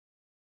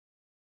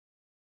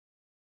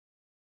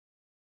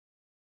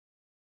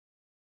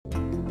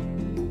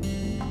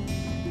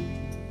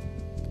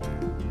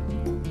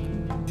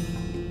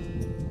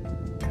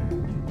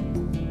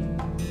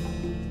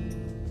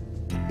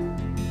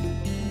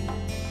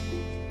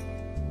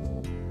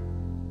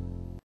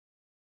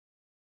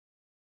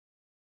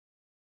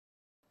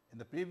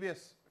the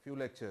previous few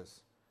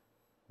lectures,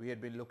 we had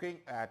been looking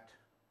at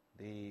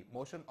the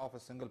motion of a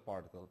single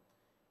particle,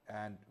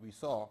 and we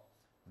saw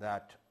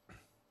that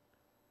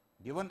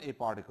given a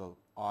particle,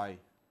 I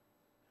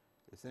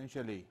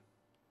essentially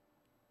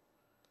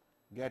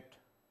get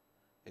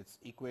its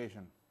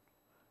equation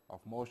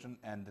of motion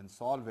and then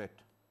solve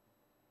it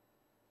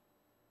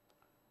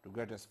to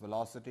get its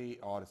velocity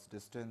or its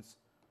distance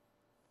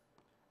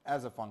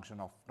as a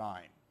function of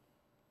time.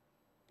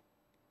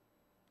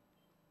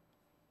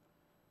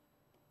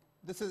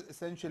 This is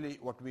essentially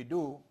what we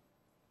do,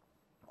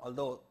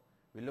 although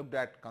we looked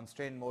at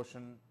constrained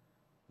motion,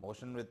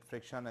 motion with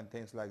friction and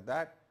things like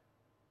that.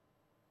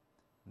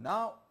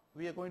 Now,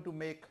 we are going to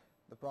make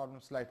the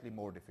problem slightly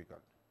more difficult.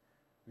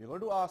 We are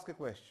going to ask a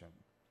question: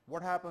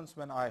 what happens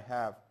when I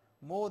have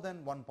more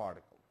than one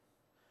particle?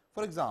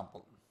 For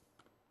example,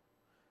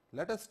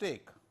 let us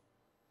take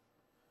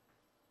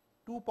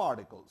two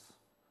particles,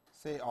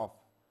 say of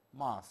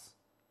mass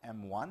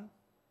m1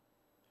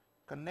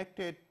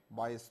 connected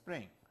by a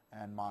spring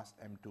and mass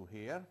m2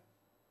 here.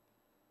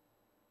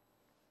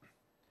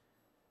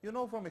 You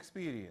know from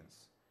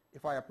experience,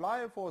 if I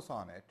apply a force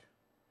on it,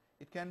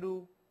 it can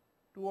do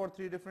 2 or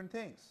 3 different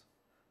things.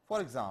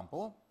 For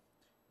example,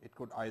 it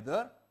could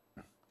either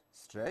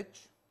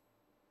stretch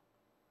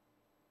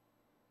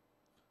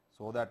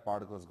so that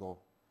particles go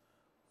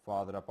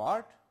farther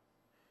apart,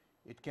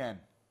 it can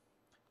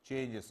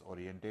change its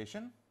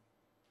orientation,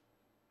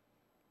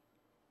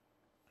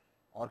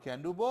 or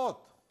can do both.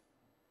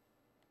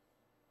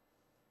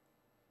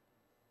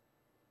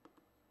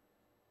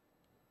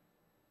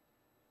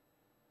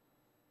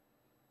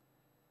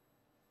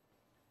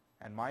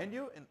 And mind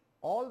you, in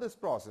all this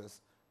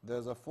process, there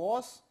is a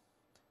force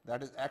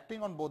that is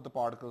acting on both the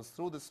particles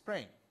through the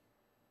spring,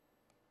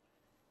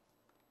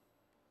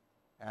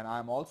 and I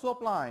am also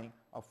applying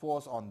a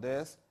force on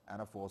this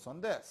and a force on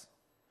this.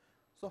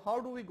 So, how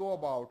do we go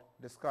about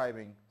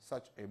describing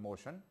such a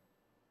motion,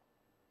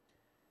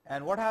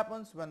 and what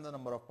happens when the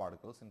number of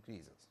particles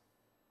increases?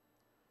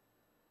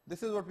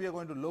 This is what we are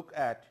going to look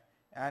at,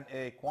 and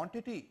a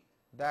quantity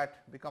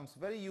that becomes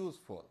very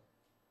useful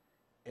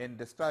in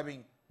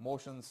describing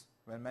motions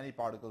when many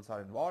particles are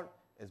involved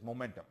is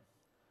momentum.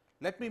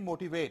 Let me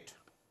motivate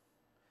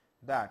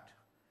that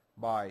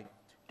by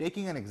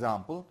taking an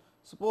example.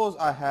 Suppose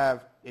I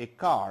have a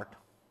cart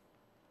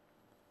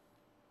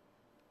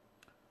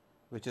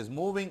which is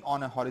moving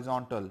on a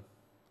horizontal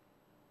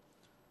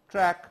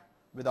track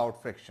without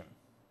friction.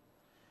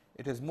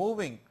 It is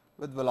moving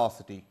with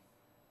velocity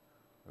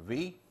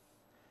v,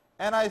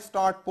 and I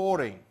start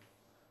pouring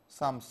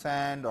some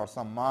sand or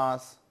some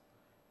mass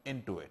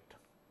into it.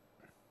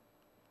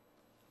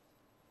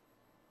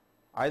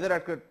 Either I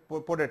could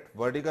put it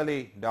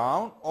vertically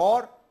down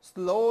or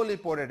slowly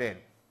put it in.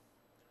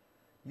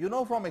 You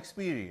know from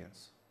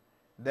experience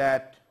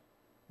that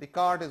the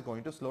cart is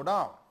going to slow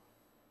down.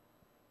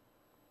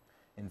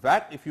 In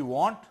fact, if you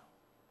want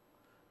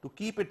to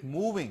keep it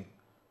moving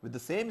with the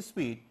same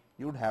speed,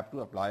 you would have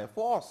to apply a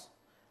force,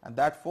 and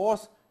that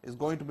force is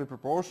going to be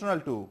proportional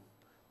to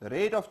the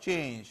rate of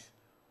change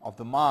of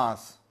the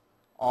mass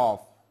of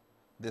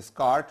this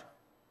cart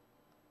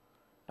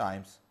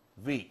times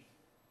v.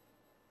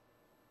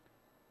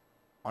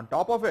 On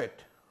top of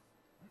it,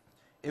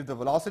 if the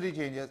velocity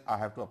changes, I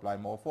have to apply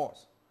more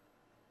force.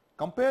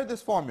 Compare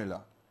this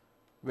formula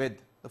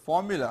with the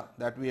formula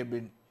that we have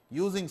been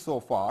using so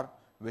far,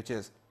 which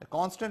is a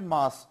constant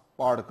mass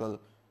particle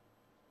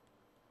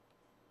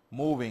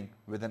moving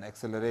with an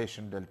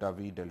acceleration delta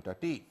v delta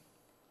t.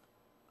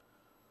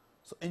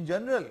 So, in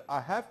general,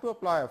 I have to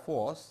apply a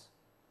force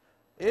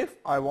if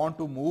I want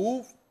to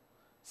move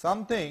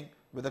something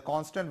with a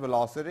constant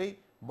velocity,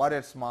 but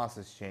its mass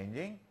is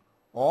changing,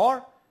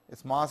 or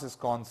its mass is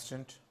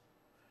constant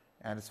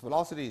and its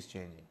velocity is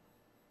changing.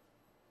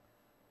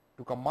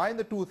 To combine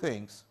the two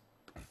things,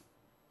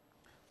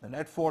 the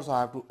net force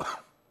I have to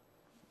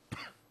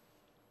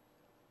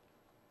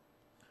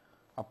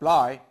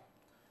apply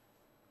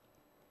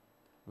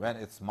when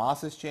its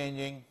mass is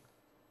changing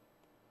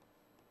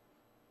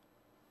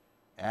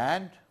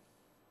and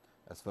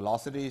its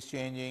velocity is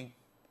changing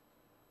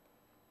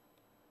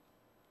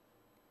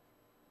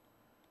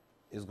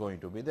is going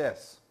to be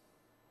this.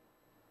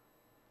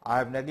 I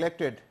have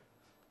neglected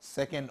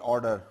second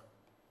order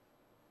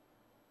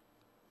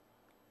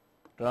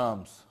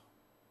terms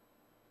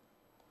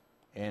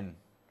in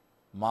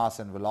mass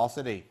and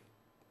velocity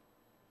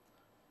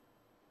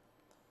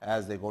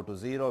as they go to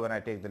 0 when I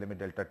take the limit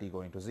delta t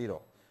going to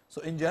 0. So,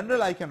 in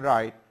general, I can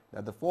write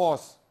that the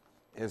force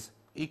is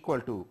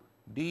equal to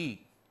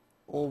d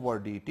over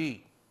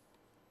dt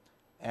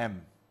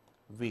m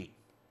v.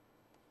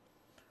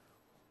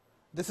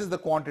 This is the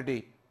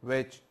quantity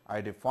which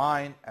I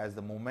define as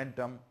the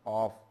momentum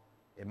of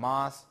a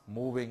mass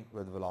moving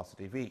with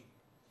velocity v.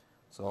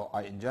 So,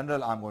 in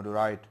general, I am going to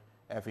write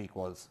F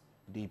equals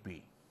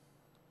dp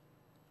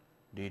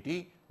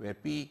dt, where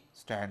p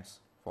stands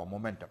for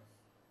momentum.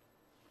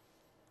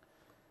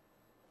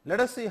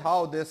 Let us see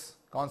how this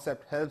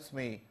concept helps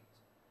me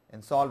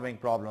in solving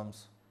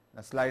problems in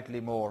a slightly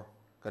more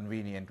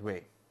convenient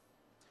way.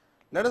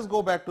 Let us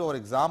go back to our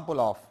example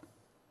of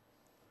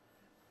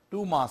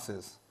two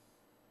masses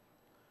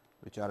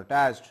which are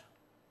attached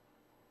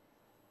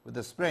with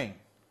the spring.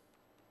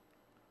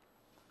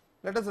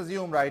 Let us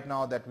assume right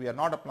now that we are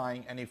not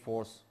applying any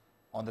force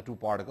on the two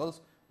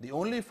particles. The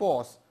only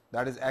force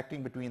that is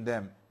acting between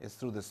them is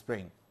through the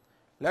spring.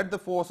 Let the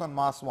force on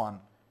mass 1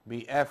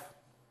 be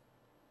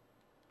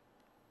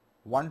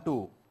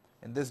F12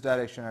 in this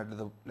direction,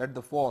 and let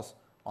the force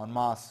on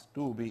mass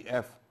 2 be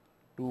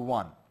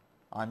F21.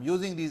 I am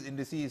using these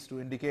indices to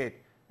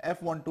indicate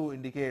F12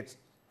 indicates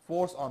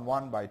force on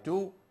 1 by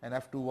 2 and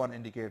F21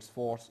 indicates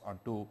force on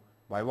 2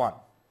 by 1.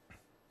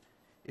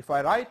 If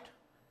I write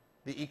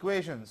the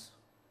equations,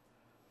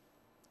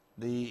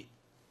 the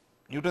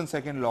Newton's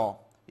second law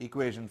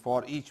equation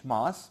for each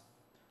mass,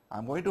 I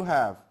am going to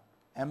have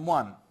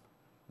m1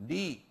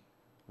 d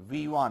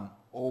v1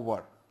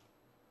 over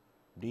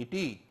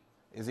dt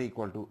is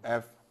equal to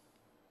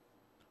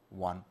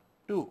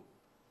F12,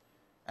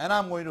 and I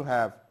am going to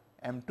have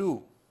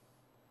m2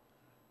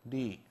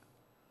 d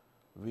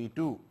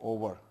v2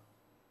 over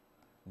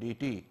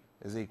dt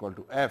is equal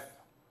to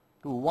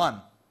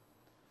F21.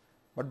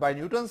 But by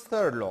Newton's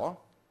third law,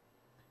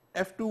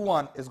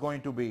 F21 is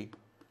going to be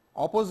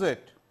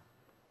opposite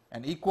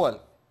and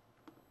equal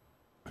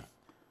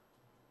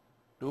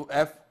to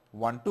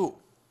F12.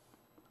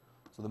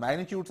 So, the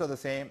magnitudes are the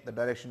same, the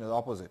direction is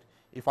opposite.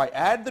 If I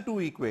add the two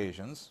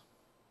equations,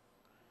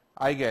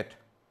 I get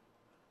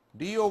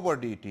d over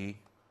dt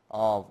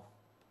of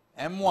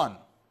m1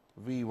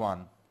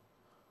 v1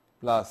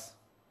 plus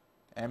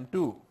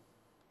m2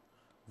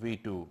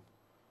 v2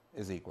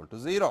 is equal to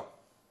 0.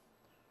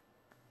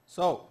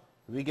 So,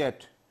 we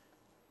get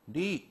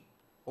d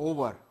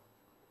over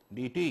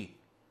dt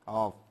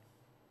of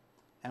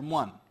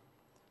m1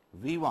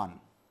 v1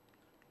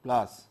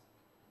 plus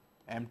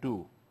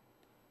m2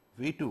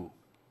 v2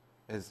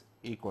 is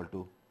equal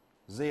to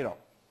 0,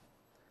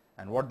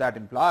 and what that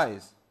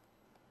implies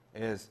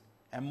is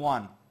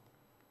m1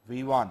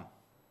 v1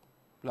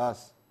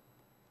 plus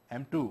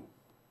m2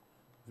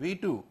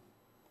 v2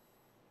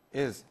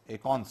 is a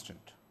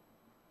constant.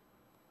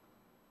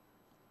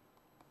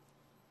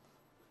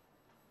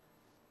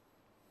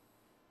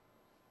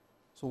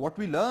 So, what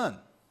we learn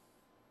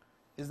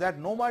is that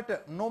no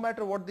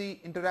matter what the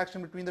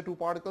interaction between the two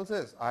particles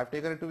is, I have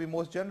taken it to be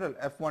most general,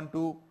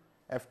 F12,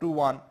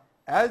 F21,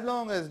 as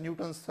long as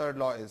Newton's third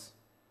law is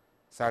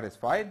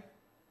satisfied,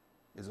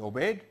 is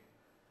obeyed,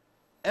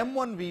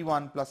 m1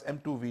 v1 plus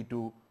m2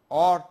 v2,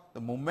 or the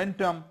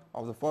momentum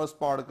of the first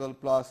particle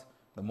plus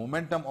the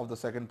momentum of the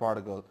second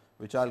particle,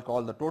 which I will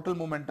call the total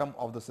momentum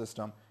of the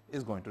system,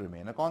 is going to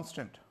remain a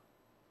constant.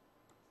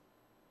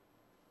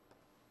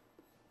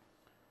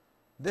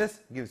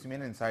 This gives me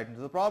an insight into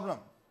the problem.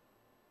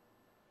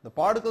 The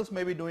particles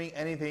may be doing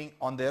anything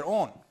on their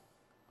own.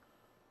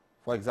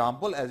 For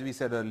example, as we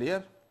said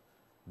earlier,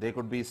 they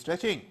could be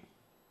stretching,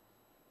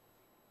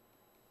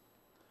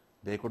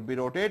 they could be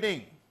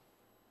rotating.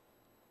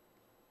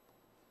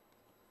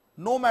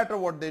 No matter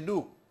what they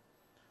do,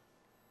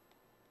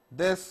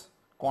 this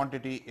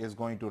quantity is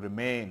going to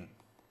remain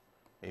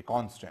a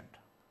constant.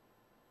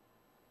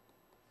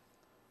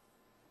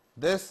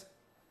 This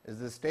is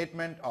the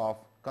statement of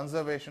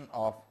conservation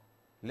of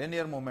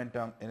linear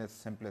momentum in its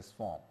simplest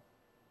form,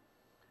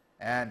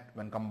 and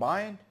when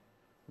combined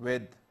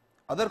with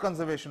other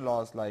conservation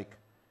laws like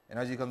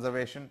energy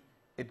conservation,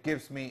 it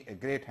gives me a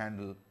great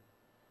handle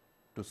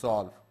to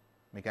solve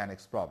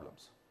mechanics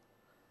problems.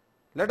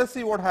 Let us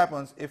see what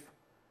happens if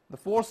the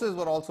forces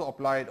were also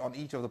applied on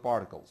each of the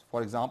particles.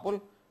 For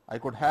example, I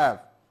could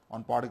have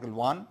on particle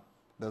 1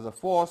 there is a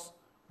force,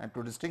 and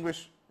to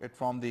distinguish it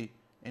from the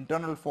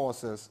internal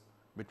forces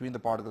between the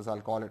particles, I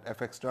will call it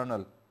F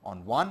external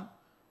on 1.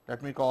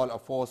 Let me call a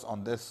force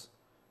on this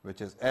which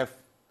is F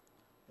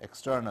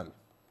external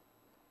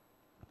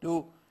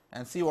 2,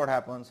 and see what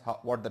happens,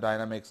 what the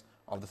dynamics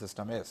of the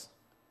system is.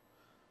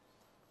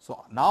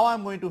 So, now I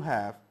am going to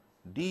have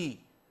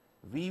d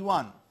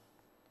v1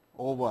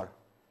 over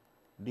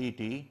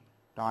dt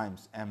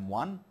times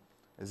m1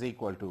 is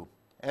equal to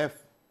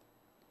F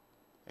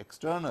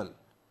external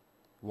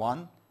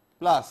 1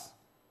 plus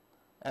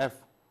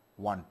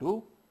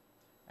F12,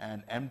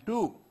 and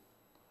m2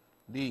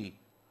 d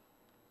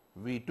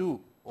v2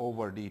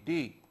 over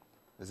dt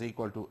is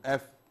equal to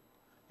F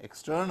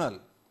external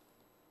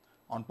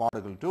on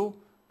particle 2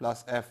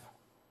 plus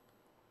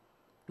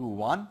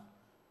F21,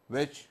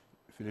 which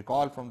if you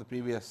recall from the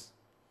previous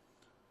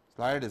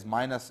slide is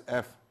minus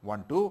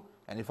F12,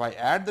 and if I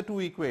add the two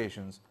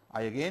equations,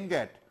 I again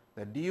get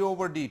that d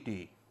over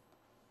dt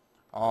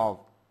of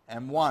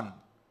m1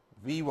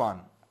 v1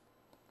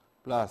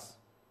 plus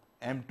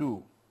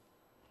m2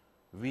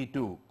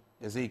 v2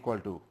 is equal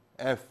to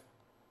F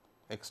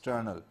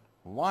external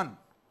 1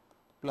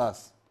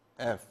 plus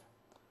F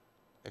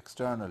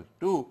external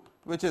 2,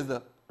 which is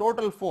the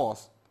total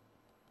force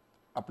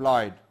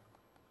applied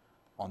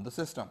on the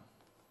system.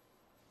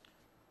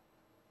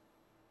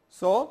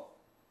 So,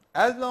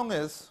 as long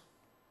as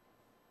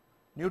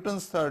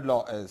Newton's third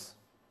law is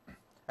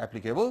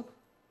applicable,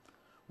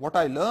 what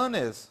I learn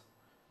is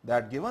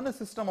that given a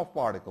system of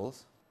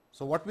particles,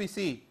 so what we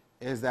see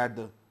is that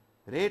the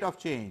rate of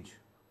change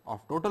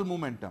of total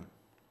momentum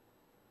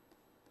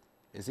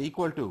is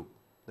equal to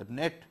the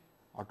net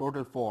or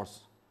total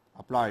force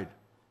applied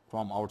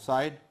from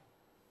outside,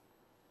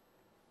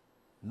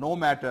 no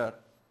matter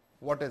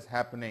what is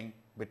happening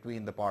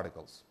between the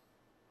particles.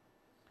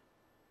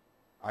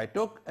 I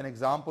took an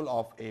example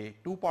of a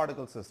two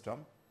particle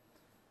system.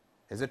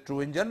 Is it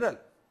true in general?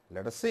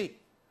 Let us see.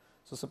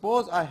 So,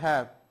 suppose I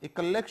have a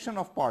collection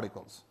of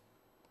particles,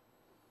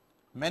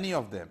 many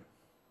of them,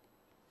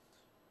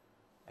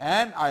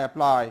 and I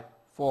apply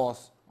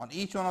force on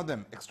each one of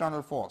them,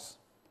 external force,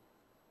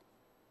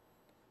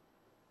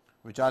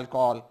 which I will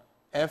call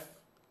F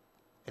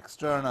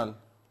external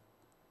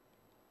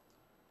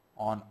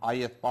on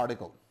ith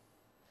particle.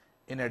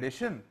 In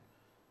addition,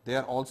 they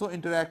are also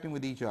interacting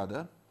with each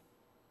other,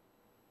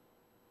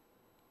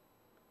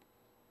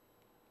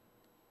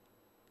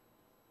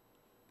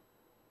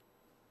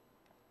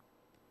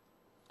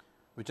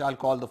 which I will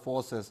call the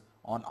forces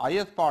on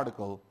ith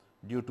particle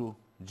due to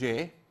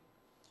J,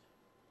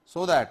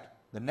 so that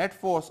the net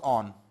force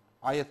on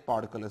ith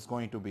particle is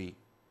going to be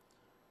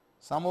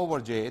sum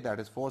over J, that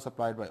is force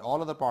applied by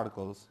all other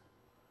particles,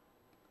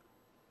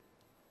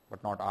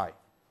 but not I.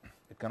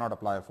 It cannot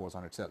apply a force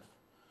on itself.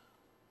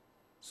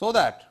 So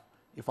that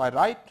if I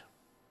write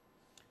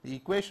the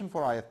equation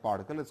for ith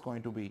particle, it is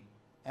going to be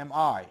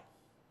mi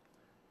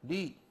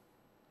d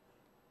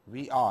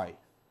vi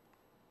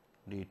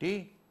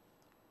dt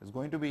is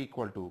going to be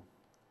equal to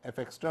F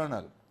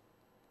external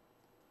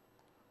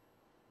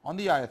on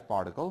the ith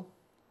particle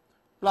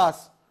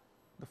plus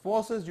the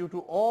forces due to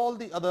all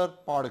the other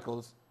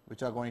particles,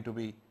 which are going to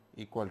be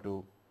equal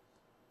to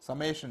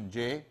summation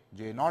j,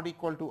 j not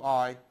equal to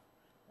I,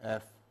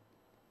 F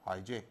I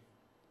j.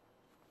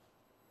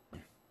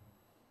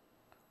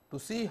 To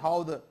see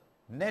how the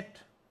net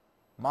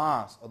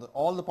mass or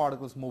all the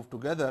particles move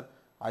together,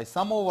 I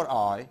sum over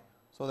I,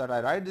 so that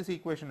I write this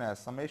equation as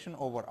summation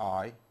over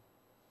I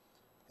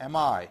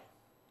mi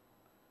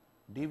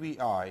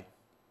dvi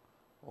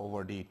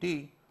over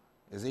dt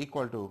is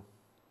equal to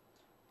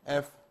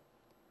F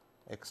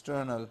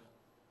external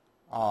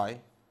I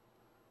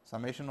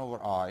summation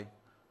over I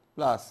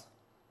plus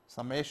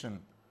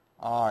summation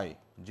I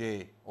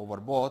j over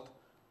both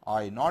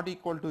I not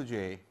equal to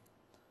j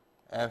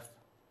F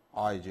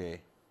I j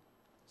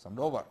summed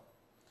over.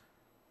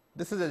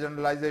 This is a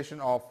generalization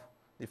of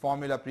the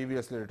formula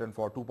previously written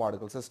for two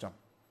particle system.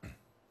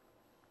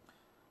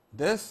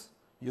 This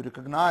you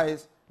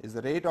recognize is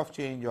the rate of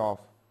change of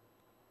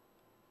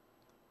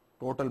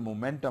total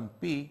momentum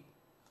P,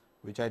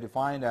 which I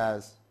defined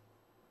as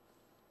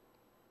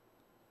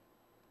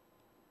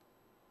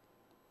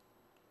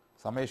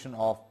summation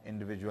of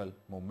individual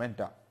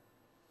momenta.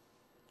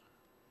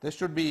 This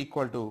should be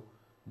equal to,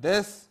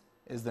 this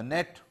is the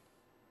net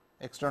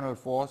external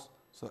force.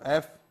 So,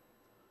 F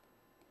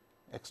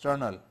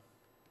external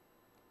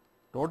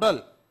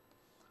total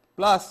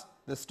plus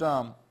this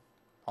term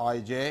I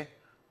j,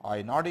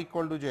 I not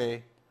equal to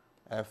j,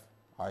 F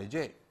I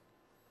j.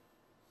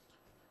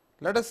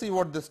 Let us see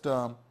what this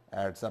term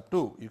adds up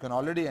to. You can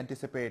already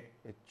anticipate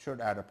it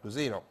should add up to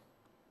 0.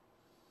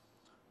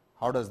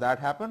 How does that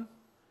happen?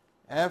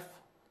 F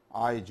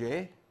I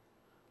j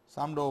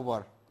summed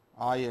over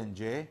I and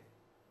j,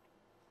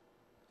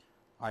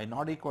 I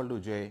not equal to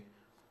j,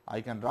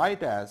 I can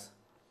write as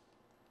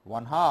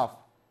 1/2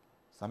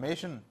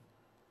 summation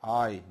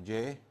I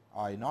j,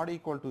 I not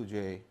equal to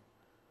j,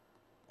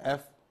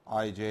 F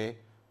I j,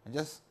 and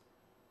just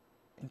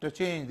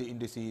interchange the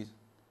indices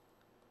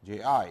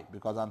j I,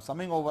 because I am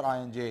summing over I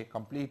and j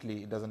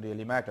completely, it does not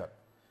really matter.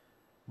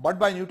 But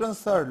by Newton's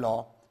third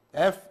law,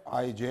 F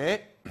I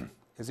j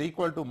is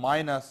equal to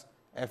minus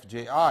F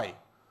j I.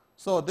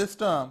 So, this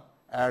term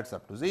adds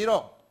up to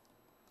 0,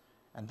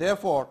 and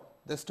therefore,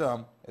 this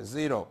term is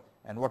 0,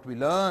 and what we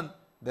learn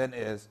then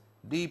is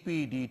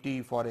dP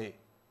dt for a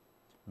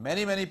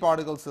many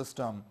particle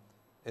system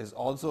is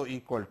also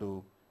equal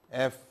to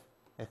F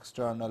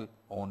external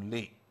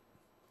only,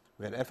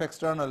 where F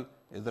external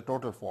is the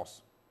total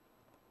force.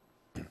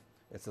 It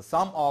is the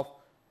sum of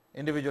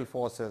individual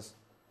forces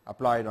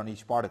applied on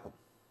each particle.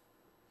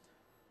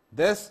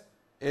 This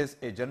is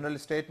a general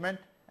statement,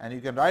 and you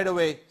can right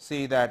away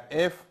see that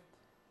if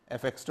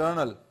F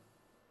external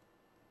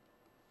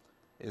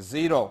is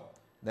 0,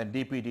 then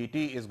dP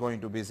dt is going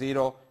to be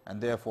 0,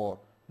 and therefore,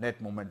 net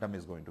momentum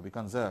is going to be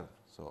conserved.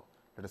 So,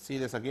 let us see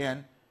this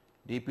again.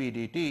 dP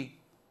dt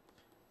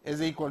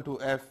is equal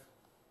to F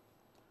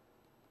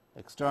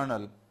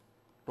external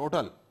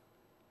total,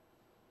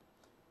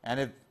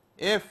 and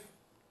if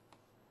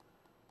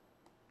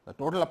the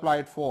total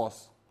applied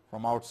force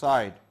from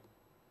outside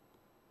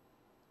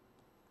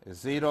is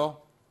 0,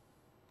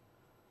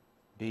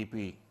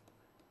 dP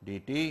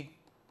dt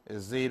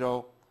is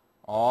 0,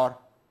 or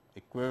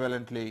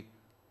equivalently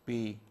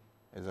P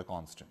is a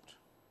constant.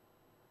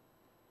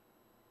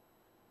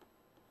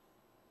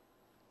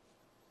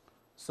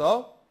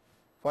 So,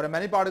 for a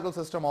many particle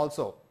system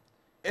also,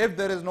 if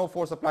there is no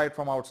force applied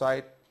from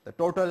outside, the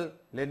total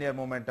linear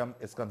momentum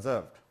is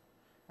conserved,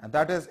 and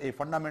that is a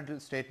fundamental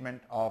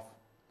statement of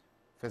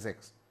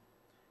physics.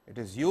 It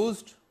is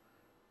used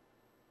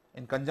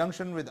in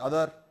conjunction with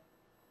other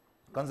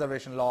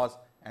conservation laws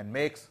and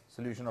makes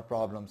solution of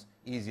problems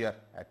easier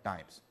at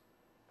times.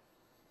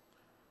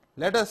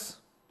 Let us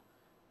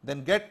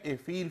then get a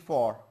feel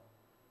for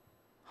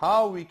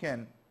how we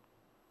can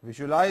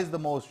visualize the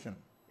motion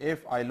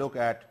if I look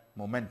at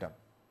momentum.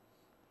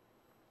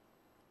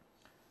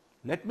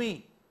 Let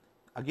me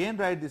again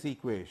write this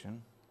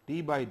equation,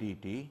 d by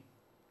dt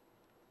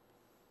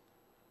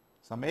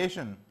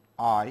summation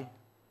I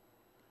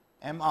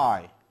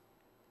mi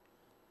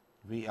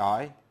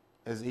vi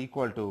is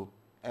equal to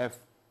F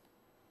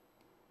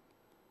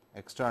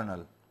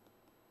external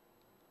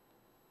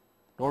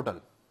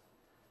total.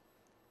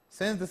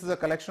 Since this is a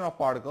collection of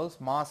particles,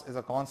 mass is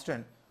a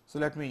constant, so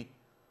let me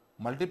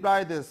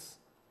multiply this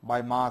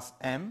by mass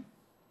m.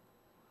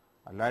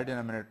 I'll write in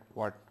a minute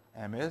what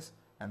m is,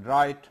 and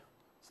write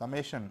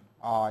summation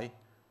I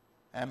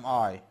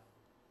mi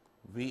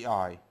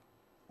vi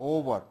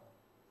over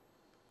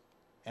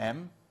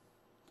m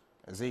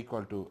is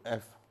equal to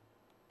F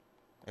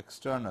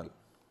external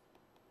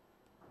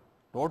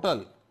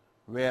total,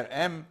 where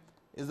m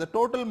is the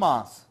total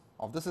mass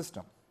of the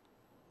system,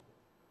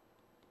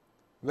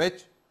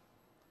 which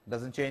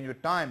does not change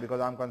with time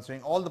because I am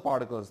considering all the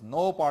particles.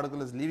 No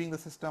particle is leaving the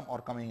system or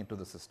coming into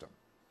the system.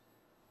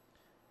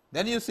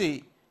 Then you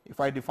see, if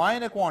I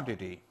define a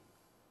quantity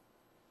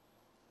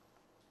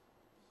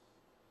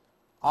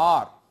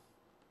R,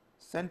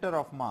 center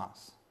of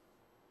mass,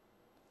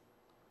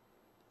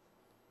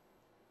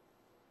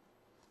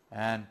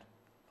 and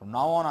from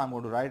now on I am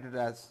going to write it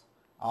as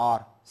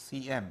R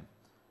Cm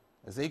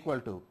is equal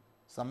to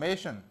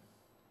summation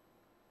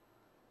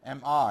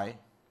mi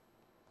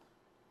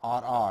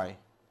Ri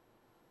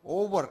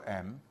over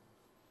m,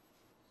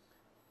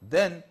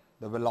 then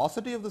the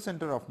velocity of the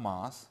center of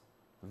mass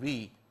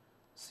v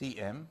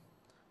Cm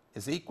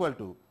is equal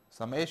to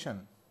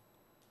summation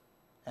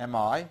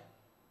mi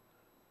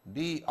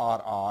dri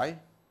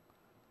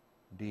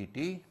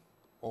dt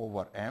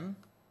over m,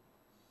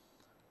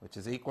 which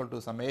is equal to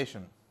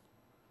summation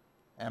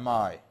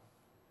mi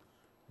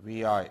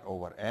vi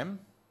over m,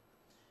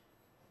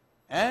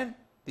 and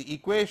the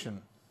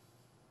equation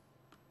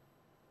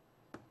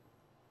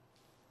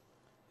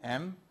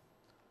m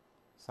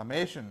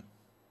summation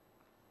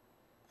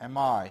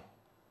mi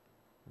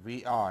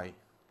vi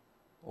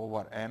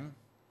over m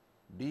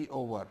d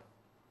over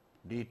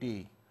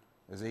dt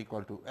is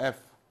equal to F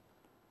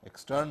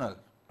external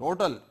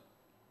total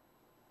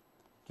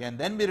can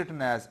then be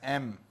written as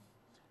m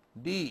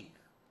d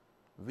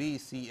v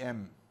c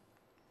m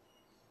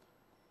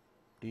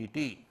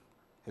dt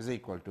is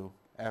equal to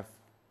F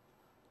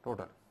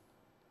total.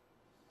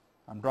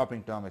 I am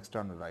dropping term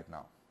external right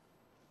now.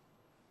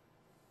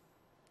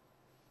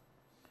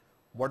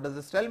 What does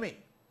this tell me?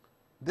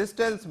 This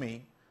tells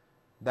me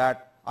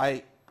that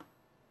I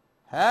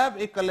have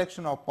a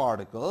collection of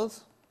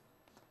particles.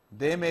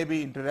 They may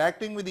be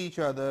interacting with each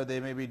other, they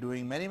may be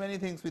doing many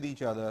things with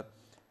each other.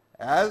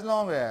 As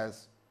long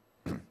as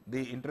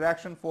the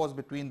interaction force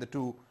between the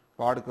two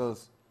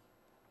particles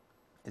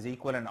is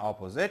equal and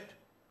opposite,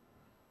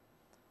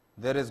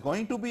 there is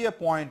going to be a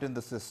point in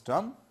the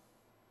system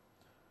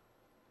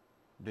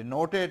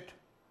denoted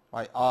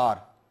by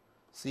R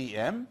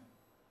Cm,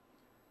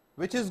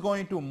 which is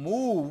going to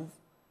move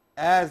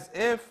as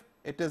if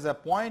it is a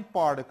point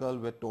particle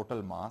with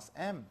total mass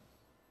m.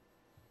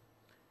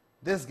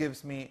 This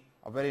gives me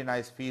a very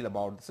nice feel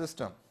about the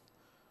system.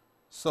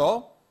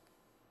 So,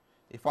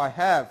 if I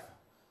have,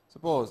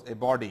 suppose, a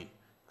body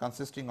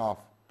consisting of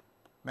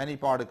many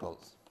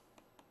particles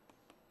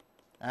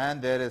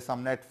and there is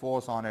some net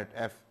force on it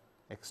F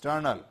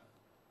external,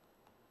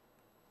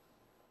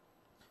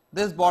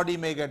 this body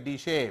may get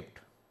D-shaped,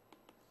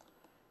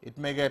 it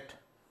may get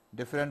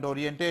different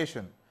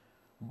orientation,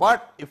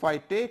 but if I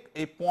take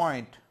a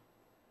point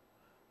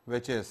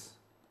which is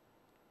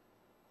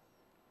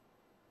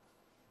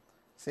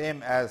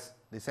same as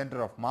the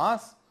center of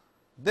mass,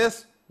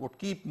 this would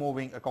keep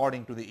moving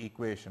according to the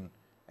equation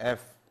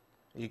F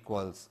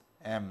equals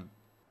m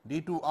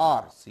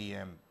d2r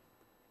Cm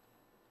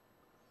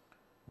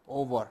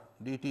over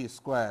dt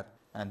square,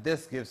 and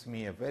this gives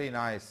me a very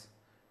nice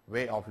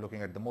way of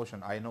looking at the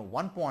motion. I know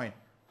one point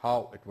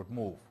how it would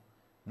move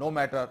no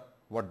matter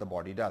what the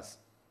body does.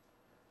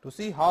 To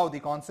see how the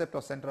concept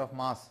of center of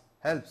mass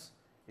helps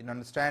in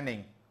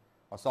understanding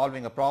or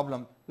solving a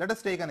problem, let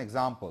us take an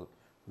example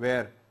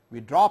where we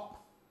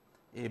drop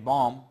a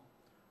bomb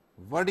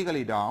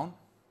vertically down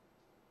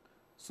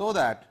so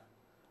that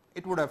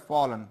it would have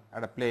fallen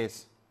at a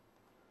place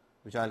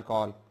which I will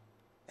call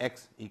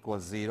x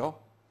equals 0.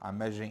 I am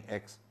measuring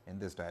x in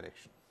this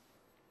direction.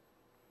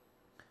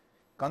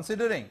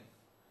 Considering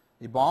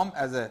the bomb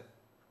as a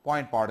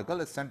point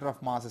particle, its center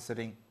of mass is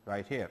sitting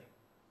right here.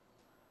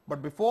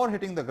 But before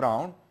hitting the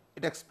ground,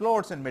 it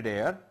explodes in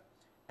mid-air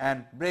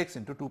and breaks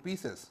into two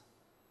pieces,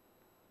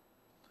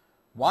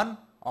 one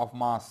of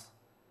mass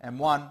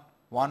m1,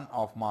 one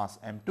of mass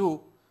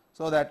m2,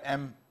 so that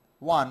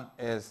m1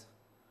 is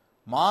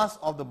mass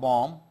of the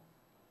bomb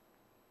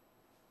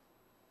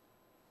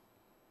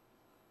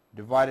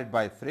divided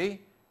by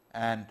 3,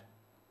 and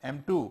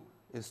m2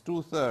 is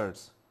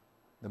 2/3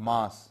 the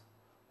mass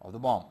of the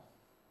bomb.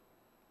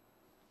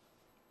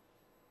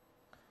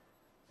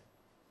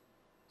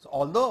 So,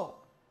 although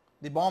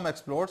the bomb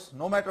explodes,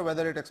 no matter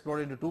whether it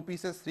exploded into 2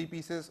 pieces, 3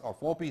 pieces or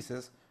 4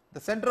 pieces, the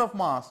center of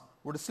mass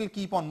would still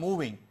keep on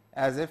moving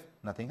as if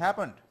nothing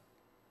happened.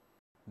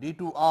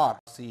 d2r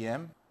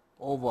cm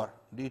over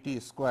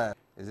dt square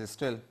is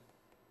still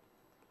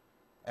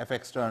F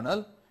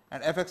external,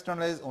 and F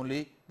external is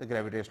only the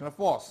gravitational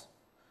force.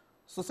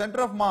 So,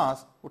 center of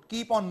mass would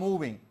keep on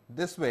moving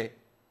this way,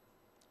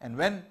 and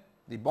when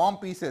the bomb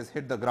pieces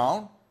hit the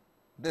ground,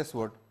 this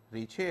would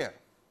reach here.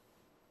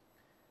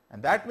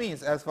 And that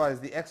means, as far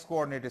as the x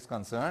coordinate is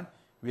concerned,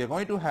 we are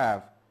going to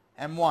have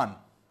m1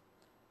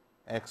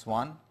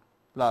 x1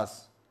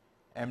 plus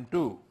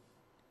m2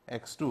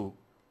 x2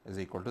 is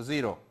equal to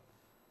 0.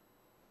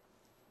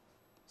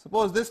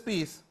 Suppose this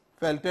piece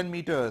fell 10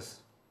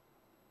 meters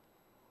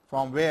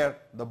from where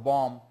the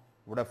bomb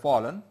would have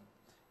fallen,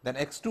 then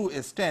x2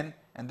 is 10,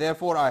 and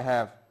therefore, I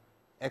have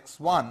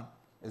x1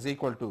 is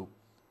equal to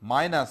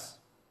minus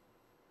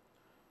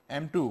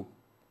m2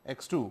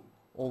 x2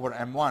 over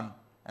m1,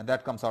 and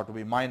that comes out to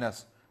be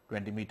minus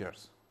 20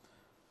 meters.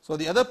 So,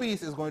 the other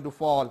piece is going to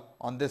fall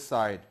on this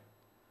side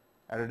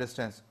at a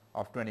distance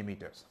of 20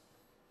 meters.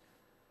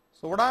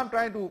 So, what I am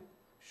trying to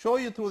show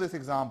you through this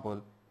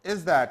example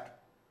is that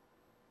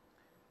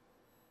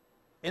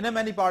in a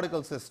many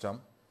particle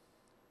system,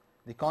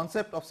 the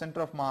concept of center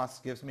of mass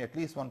gives me at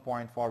least one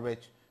point for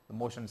which the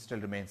motion still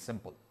remains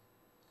simple.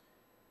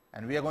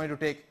 And we are going to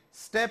take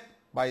step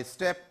by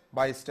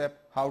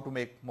step how to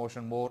make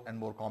motion more and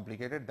more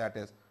complicated. That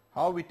is,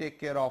 how we take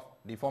care of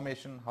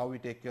deformation, how we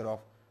take care of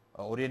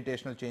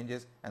orientational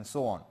changes, and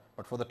so on.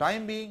 But for the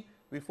time being,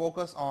 we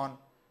focus on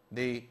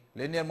the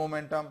linear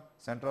momentum,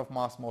 center of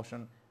mass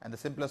motion, and the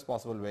simplest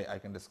possible way I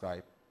can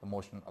describe the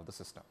motion of the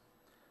system.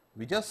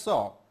 We just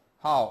saw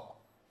how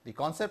the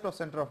concept of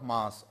center of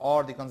mass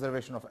or the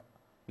conservation of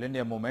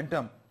linear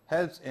momentum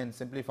helps in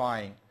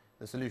simplifying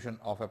the solution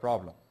of a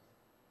problem.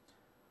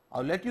 I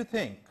will let you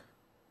think,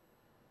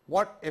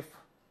 what if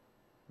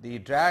the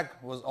drag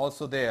was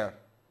also there?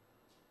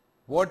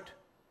 Would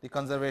the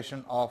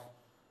conservation of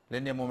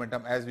linear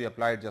momentum as we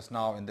applied just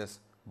now in this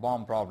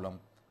bomb problem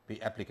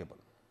be applicable?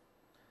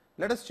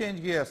 Let us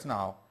change gears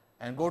now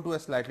and go to a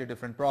slightly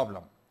different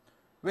problem,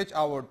 which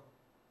I would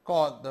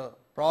call the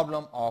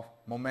problem of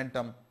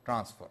momentum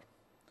transfer.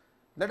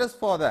 Let us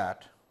for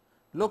that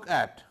look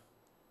at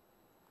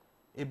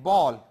a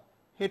ball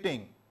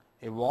hitting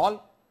a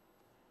wall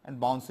and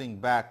bouncing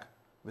back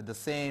with the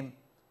same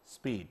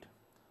speed.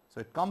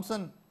 So, it comes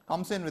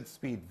in with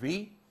speed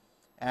v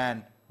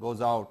and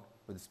goes out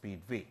with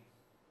speed v.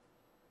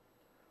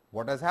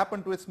 What has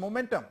happened to its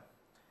momentum?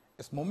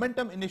 Its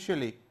momentum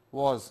initially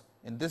was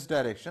in this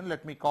direction.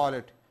 Let me call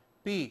it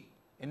p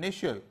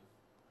initial,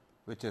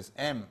 which is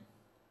m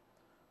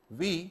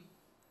v,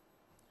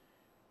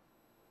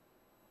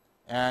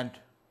 and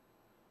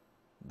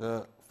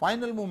the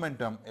final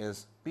momentum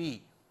is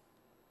p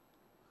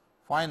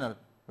final,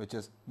 which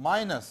is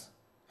minus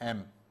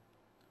m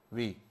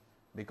v,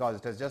 because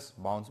it has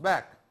just bounced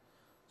back.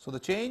 So, the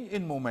change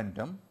in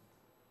momentum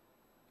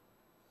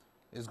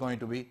is going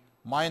to be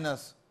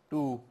minus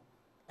 2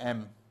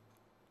 m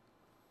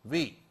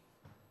v.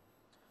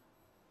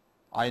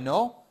 I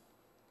know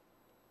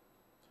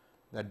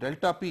that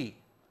delta p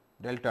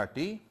delta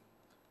t,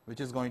 which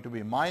is going to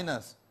be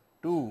minus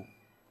 2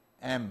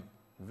 m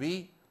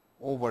v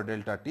over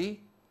delta t,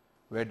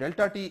 where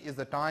delta t is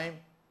the time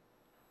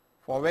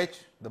for which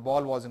the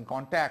ball was in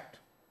contact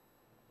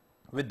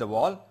with the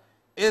wall,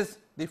 is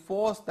the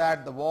force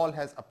that the wall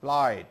has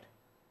applied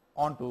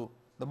onto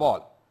the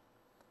ball.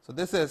 So,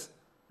 this is,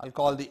 I will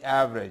call the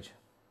average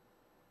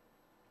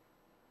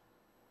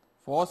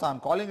force. I am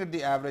calling it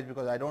the average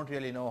because I do not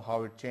really know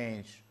how it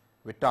changed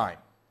with time.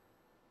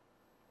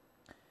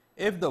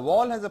 If the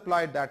wall has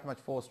applied that much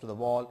force to the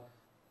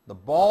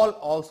ball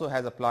also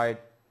has applied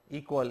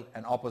equal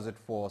and opposite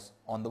force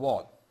on the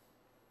wall.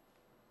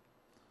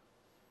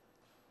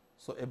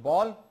 So, a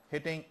ball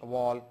hitting a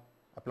wall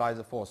applies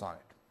a force on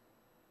it.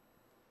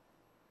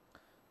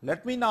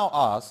 Let me now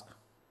ask,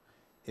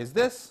 is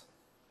this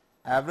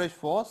average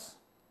force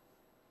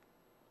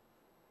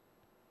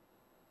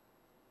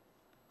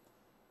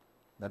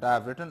that I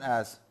have written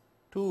as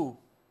 2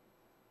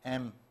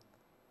 m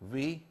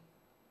v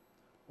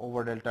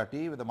over delta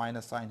t with a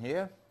minus sign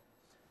here,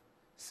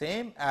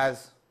 same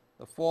as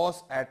the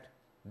force at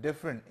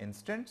different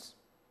instants?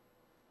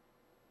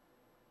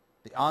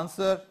 The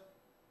answer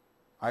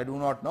I do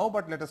not know,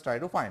 but let us try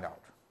to find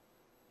out.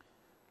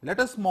 Let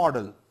us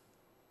model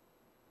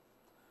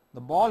the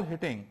ball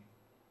hitting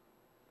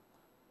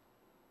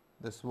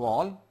this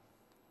wall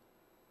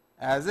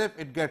as if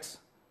it gets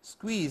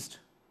squeezed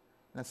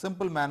in a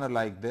simple manner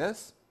like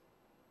this,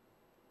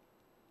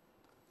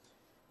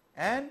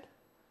 and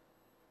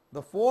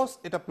the force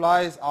it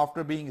applies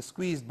after being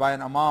squeezed by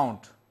an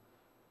amount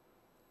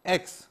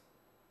x,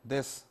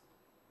 this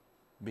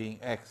being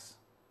x,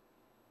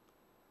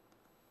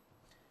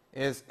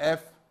 is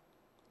F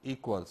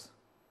equals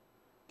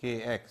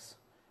kx,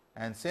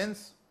 and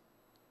since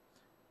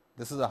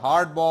this is a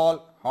hard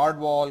ball,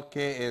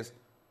 k is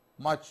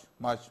much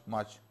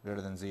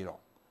greater than 0.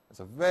 It's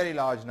a very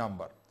large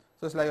number.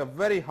 So it's like a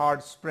very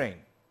hard spring.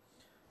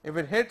 If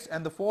it hits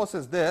and the force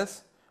is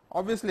this,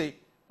 obviously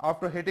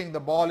after hitting the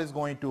ball is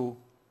going to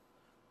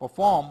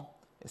perform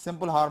a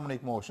simple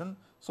harmonic motion,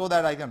 so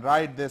that I can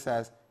write this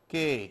as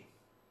k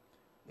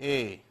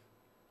a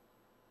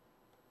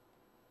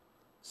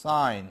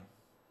sine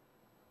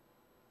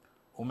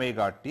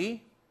omega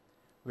t,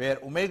 where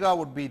omega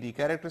would be the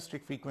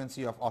characteristic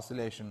frequency of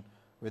oscillation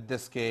with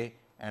this k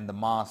and the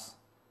mass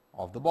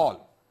of the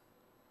ball.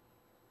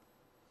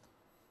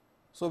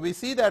 So we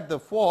see that the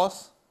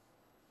force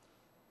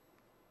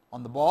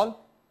on the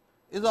ball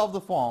is of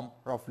the form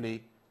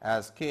roughly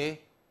as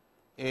k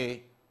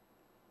a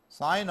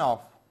sine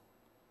of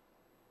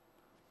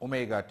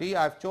omega t.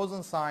 I have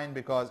chosen sine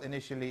because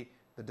initially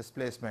the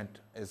displacement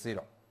is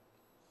 0.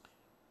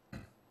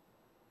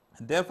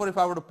 And therefore, if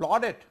I were to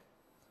plot it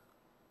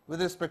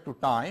with respect to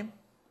time,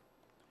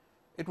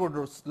 it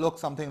would look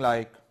something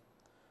like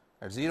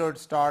at 0 it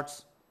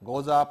starts,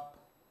 goes up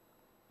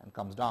and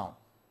comes down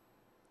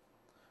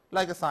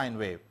like a sine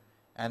wave,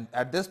 and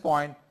at this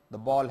point the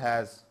ball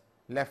has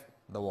left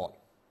the wall.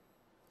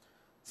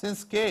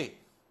 Since k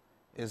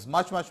is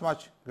much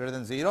greater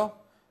than 0,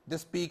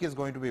 this peak is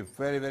going to be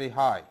very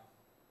high,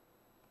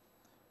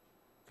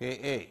 K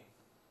A,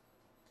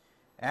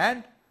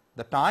 and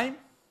the time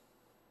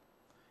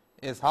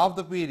is half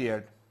the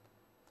period,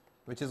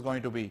 which is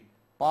going to be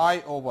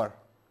pi over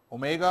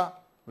omega,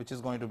 which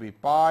is going to be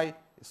pi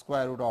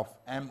square root of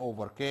m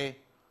over k,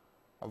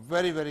 a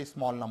very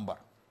small number.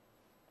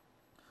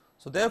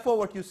 So therefore,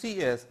 what you see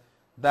is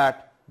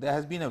that there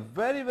has been a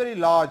very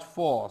large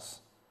force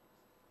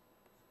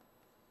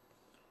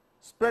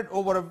spread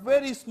over a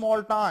very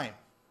small time,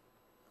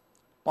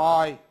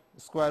 pi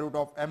square root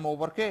of m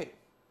over k,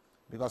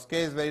 because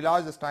k is very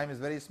large, this time is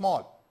very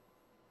small.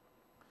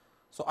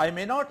 So I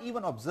may not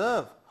even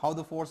observe how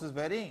the force is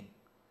varying.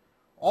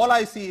 All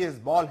I see is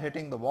ball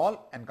hitting the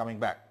wall and coming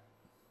back.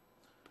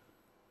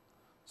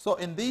 So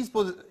in these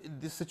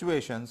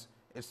situations,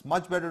 it's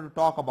much better to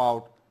talk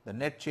about the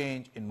net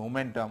change in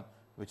momentum,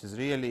 which is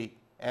really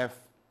f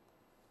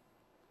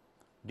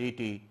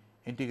dt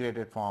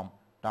integrated from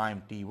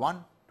time t1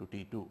 to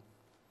t2,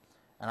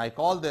 and I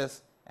call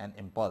this an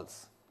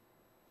impulse.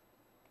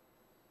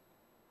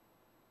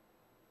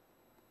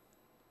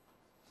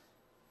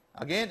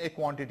 Again, a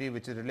quantity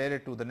which is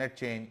related to the net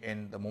change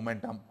in the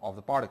momentum of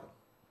the particle.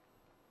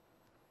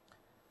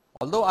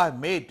 Although I have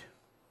made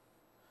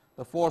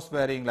the force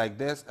varying like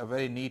this, a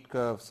very neat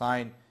curve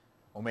sine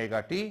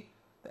omega t,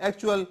 the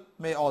actual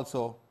may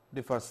also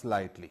differ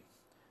slightly,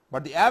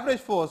 but the average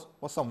force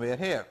was somewhere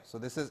here. So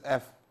this is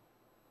f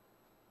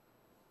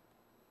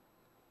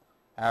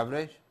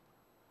average,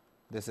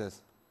 this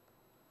is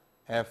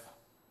f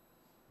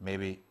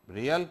maybe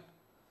real,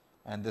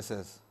 and this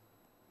is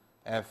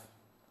f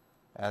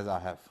as I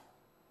have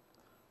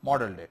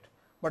modeled it.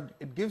 But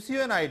it gives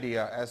you an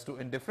idea as to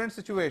in different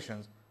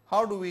situations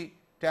how do we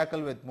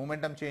tackle with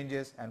momentum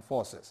changes and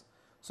forces.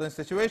 So in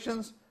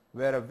situations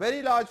where a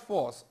very large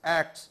force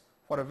acts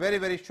for a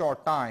very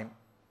short time,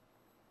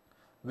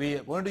 we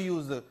are going to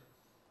use the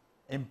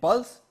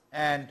impulse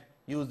and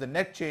use the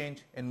net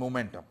change in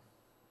momentum.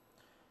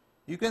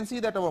 You can see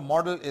that our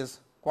model is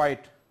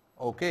quite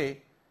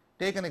okay.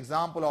 Take an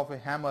example of a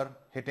hammer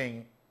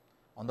hitting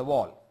on the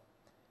wall.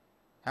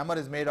 Hammer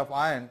is made of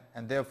iron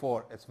and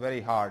therefore it's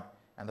very hard,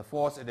 and the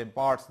force it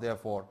imparts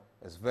therefore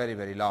is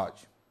very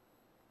large.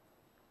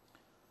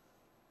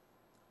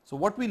 So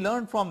what we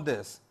learned from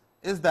this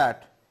is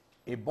that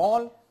a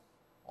ball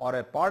or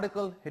a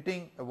particle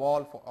hitting a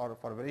wall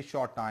for a very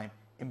short time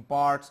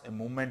imparts a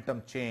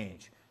momentum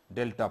change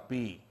delta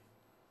p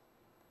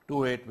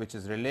to it, which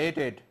is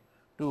related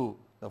to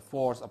the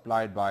force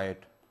applied by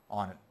it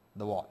on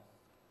the wall.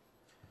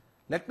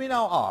 Let me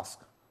now ask,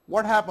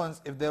 what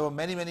happens if there were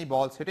many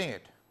balls hitting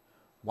it?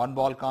 One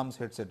ball comes,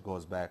 hits it,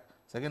 goes back.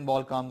 Second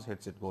ball comes,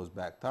 hits it, goes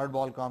back. Third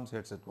ball comes,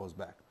 hits it, goes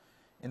back.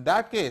 In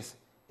that case,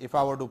 if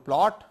I were to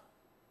plot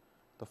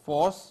the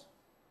force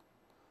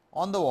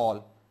on the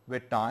wall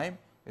with time,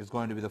 is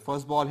going to be the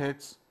first ball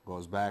hits,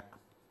 goes back.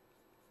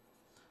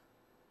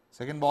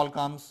 Second ball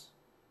comes,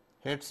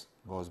 hits,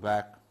 goes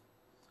back,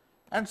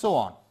 and so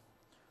on.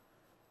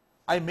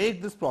 I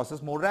make this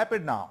process more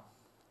rapid now,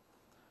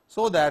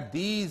 so that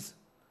these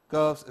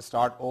curves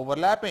start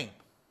overlapping.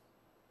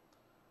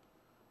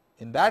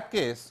 In that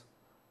case,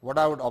 what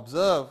I would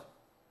observe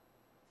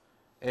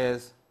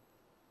is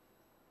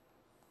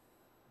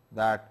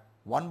that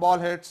one ball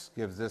hits,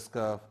 gives this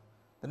curve.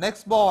 The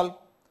next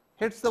ball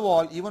hits the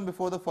wall even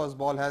before the first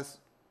ball has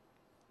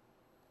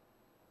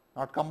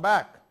not come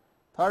back.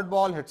 Third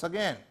ball hits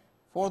again,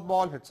 fourth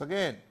ball hits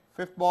again,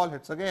 fifth ball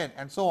hits again,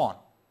 and so on,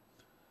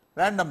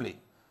 randomly.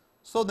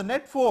 So the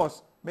net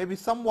force may be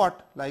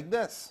somewhat like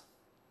this.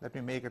 Let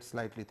me make it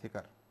slightly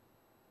thicker,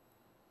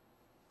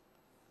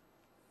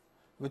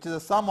 which is the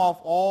sum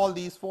of all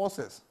these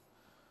forces.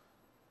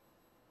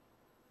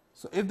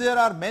 So, if there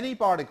are many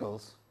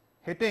particles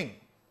hitting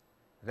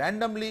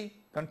randomly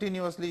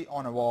continuously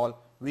on a wall,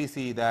 we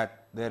see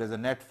that there is a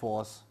net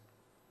force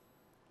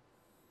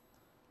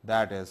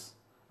that is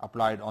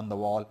applied on the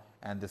wall,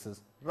 and this is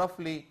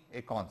roughly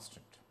a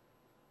constant.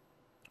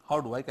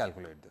 How do I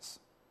calculate this?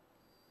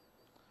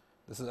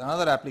 This is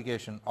another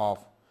application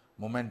of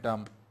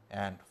momentum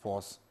and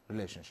force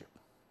relationship.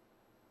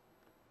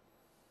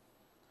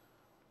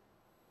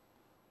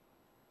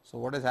 So,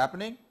 what is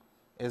happening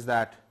is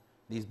that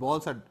these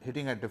balls are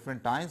hitting at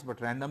different times,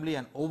 but randomly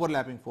and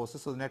overlapping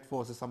forces. So, the net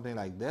force is something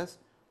like this,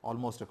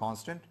 almost a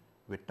constant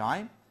with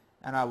time,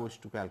 and I wish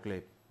to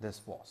calculate this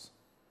force.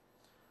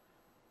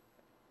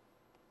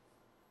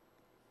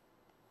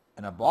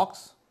 In a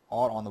box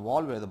or on the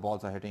wall where the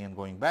balls are hitting and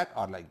going back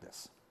are like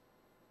this.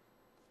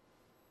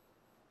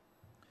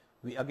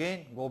 We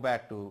again go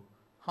back to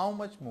how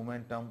much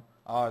momentum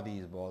are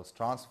these balls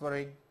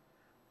transferring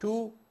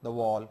to the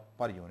wall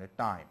per unit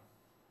time.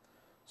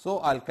 So,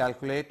 I will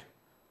calculate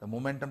the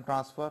momentum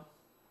transfer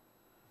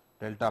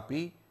delta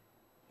P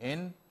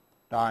in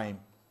time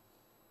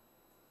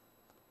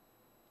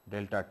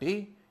delta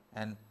T,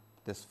 and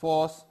this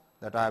force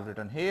that I have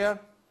written here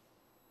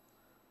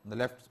on the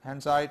left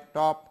hand side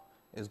top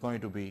is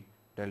going to be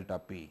delta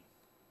P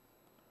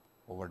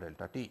over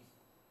delta T.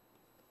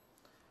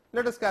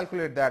 Let us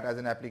calculate that as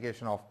an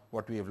application of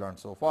what we have learned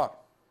so far.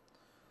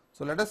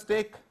 So, let us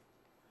take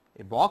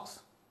a box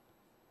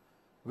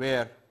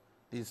where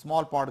these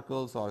small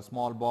particles or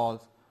small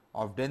balls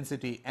of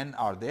density n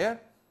are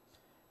there,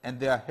 and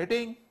they are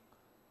hitting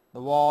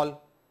the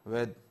wall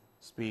with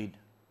speed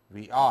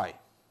V I.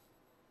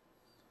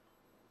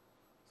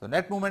 So,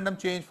 net momentum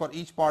change for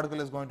each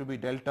particle is going to be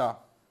delta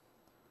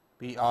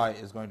P I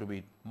is going to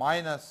be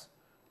minus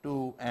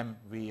 2 m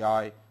V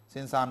I.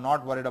 Since I am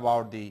not worried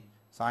about the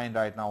sign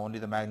right now, only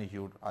the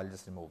magnitude, I will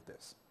just remove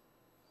this.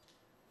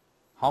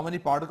 How many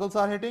particles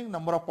are hitting?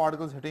 Number of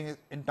particles hitting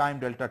in time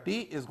delta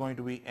T is going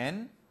to be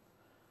n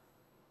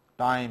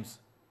times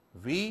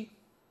V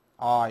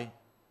I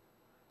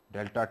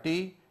delta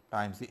T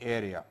times the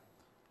area.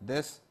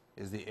 This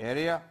is the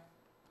area,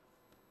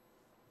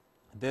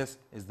 this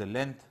is the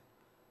length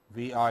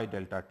V I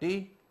delta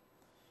T,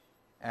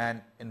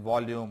 and in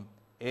volume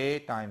A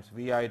times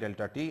V I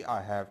delta T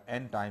I have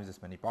n times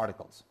this many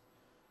particles.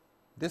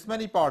 This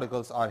many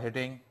particles are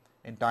hitting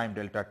in time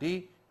delta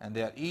T, and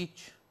they are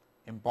each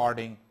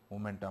imparting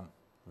momentum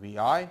V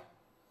I.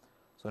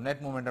 So,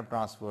 net momentum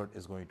transferred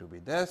is going to be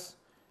this,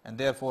 and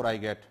therefore, I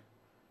get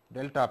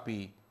delta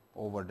P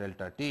over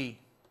delta T,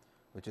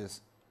 which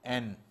is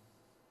n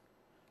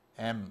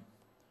m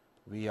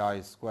V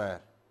I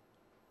square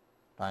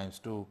times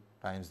 2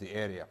 times the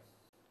area.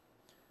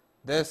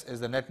 This is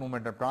the net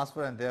momentum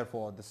transfer, and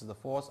therefore, this is the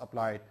force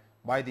applied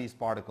by these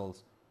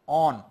particles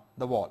on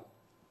the wall.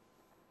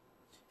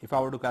 If I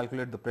were to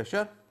calculate the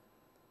pressure,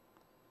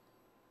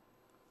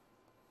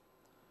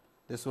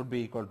 this would be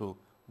equal to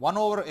 1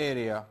 over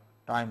area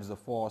times the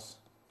force,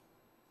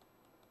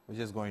 which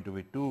is going to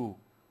be 2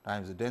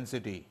 times the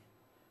density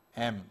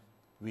m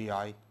V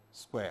I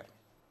square.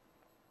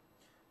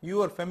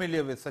 You are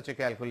familiar with such a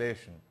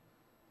calculation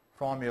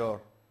from your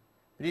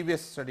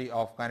previous study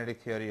of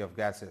kinetic theory of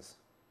gases,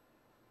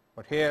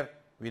 but here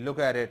we look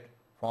at it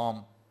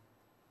from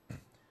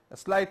a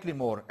slightly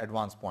more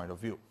advanced point of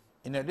view.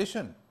 In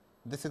addition,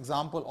 this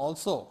example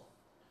also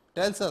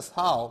tells us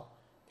how,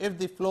 if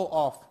the flow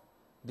of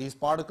these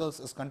particles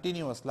is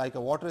continuous like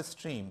a water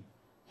stream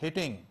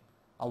hitting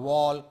a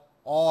wall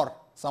or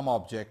some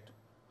object,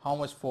 how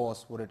much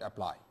force would it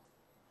apply.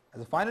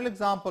 As a final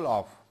example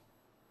of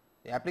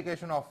the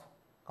application of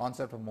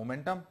concept of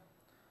momentum,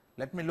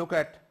 let me look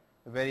at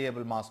a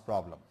variable mass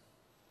problem.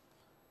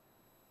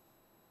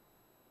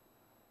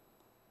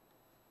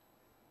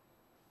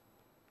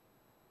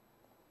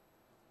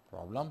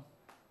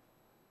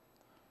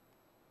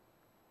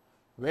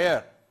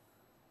 Where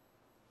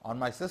on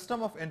my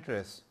system of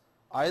interest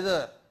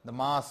either the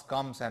mass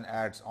comes and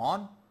adds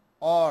on,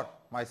 or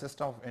my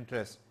system of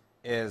interest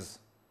is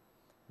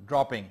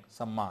dropping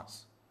some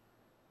mass.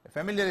 A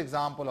familiar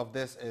example of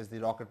this is the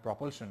rocket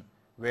propulsion,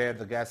 where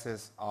the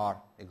gases are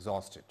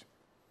exhausted.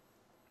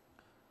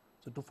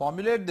 So, to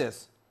formulate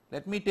this,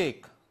 let me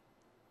take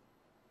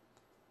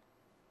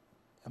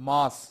a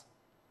mass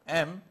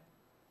m,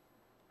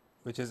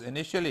 which is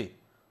initially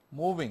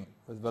moving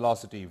with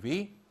velocity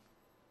v,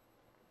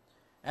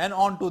 and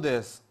onto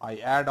this I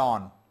add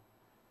on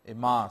a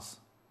mass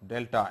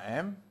delta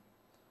m,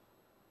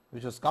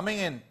 which was coming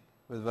in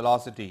with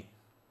velocity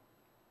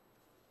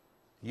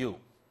u.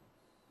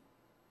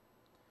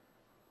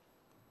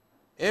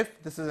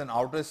 If this is an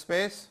outer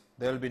space,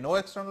 there will be no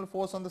external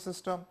force on the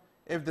system.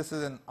 If this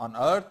is on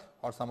Earth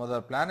or some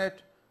other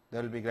planet,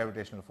 there will be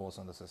gravitational force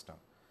on the system.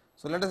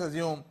 So, let us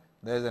assume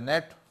there is a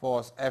net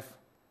force F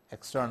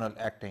external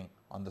acting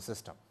on the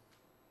system.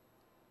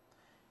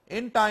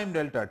 In time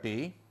delta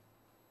t,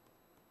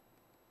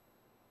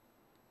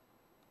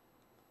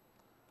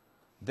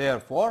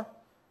 therefore,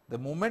 the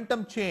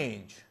momentum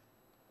change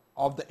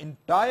of the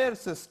entire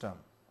system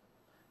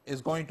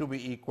is going to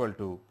be equal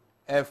to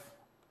F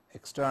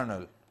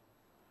external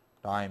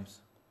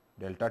times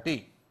delta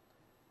t.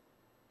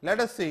 Let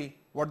us see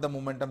what the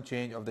momentum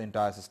change of the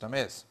entire system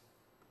is.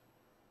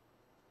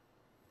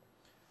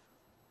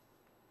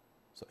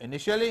 So,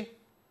 initially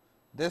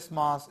this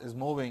mass is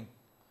moving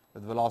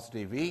with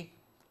velocity v,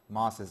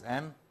 mass is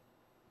m,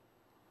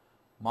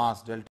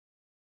 mass delta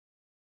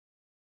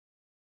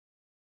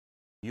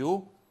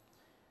u,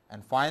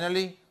 and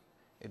finally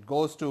it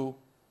goes to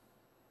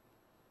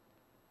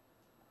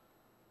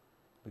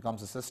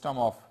becomes a system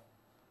of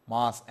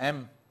mass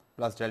m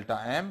plus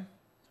delta m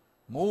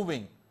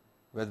moving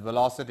with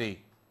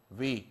velocity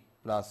v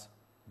plus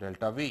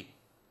delta v.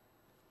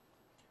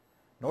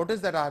 Notice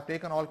that I have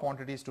taken all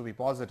quantities to be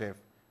positive,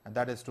 and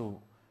that is to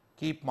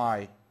keep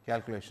my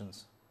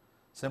calculations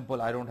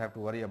simple. I do not have to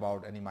worry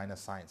about any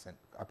minus signs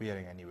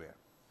appearing anywhere.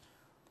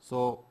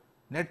 So,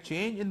 net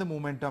change in the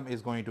momentum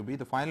is going to be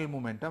the final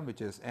momentum,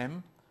 which is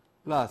m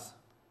plus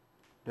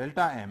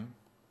delta m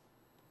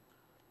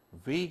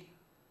v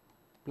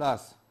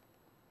plus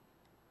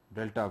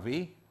delta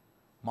v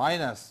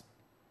minus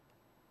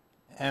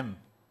m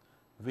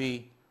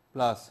v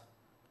plus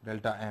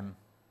delta m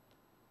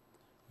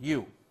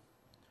u,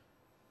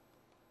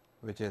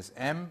 which is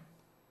m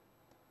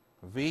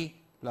v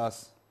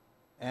plus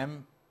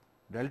m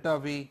delta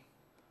v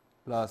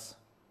plus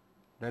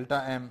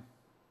delta m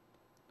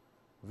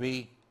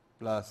v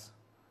plus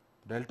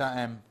delta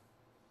m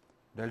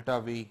delta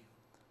v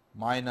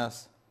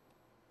minus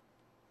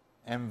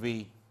m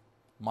v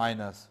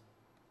minus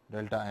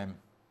delta m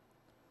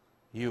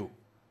u.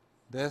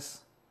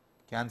 This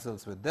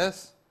cancels with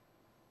this.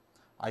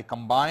 I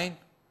combine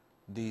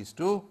these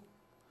two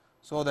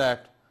so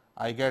that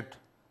I get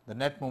the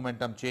net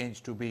momentum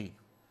change to be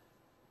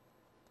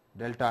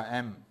delta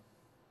m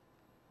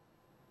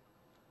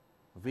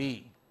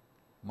v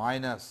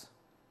minus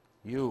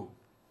u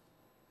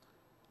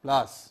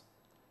plus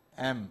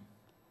m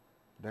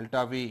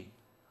delta v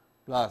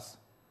plus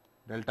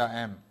delta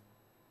m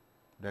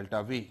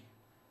delta v,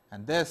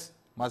 and this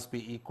must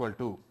be equal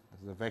to,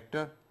 this is a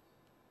vector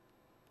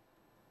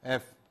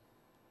f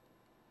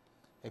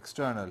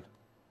external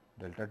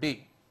delta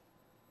t,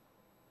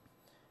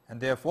 and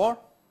therefore,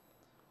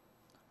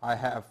 I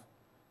have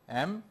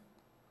m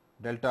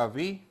delta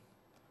v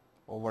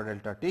over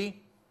delta t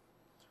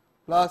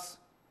plus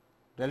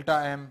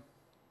delta m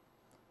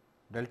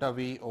delta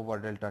v over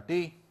delta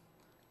t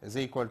is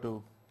equal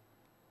to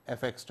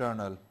f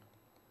external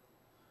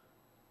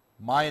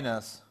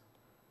minus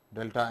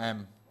delta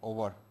m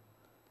over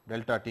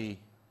delta t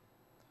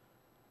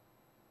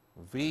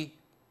v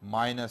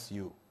minus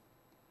u,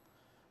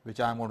 which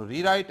I am going to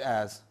rewrite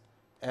as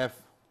f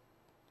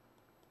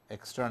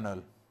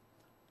external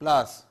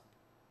plus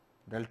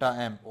delta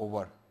m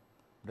over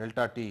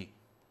delta t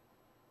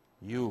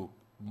u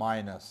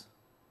minus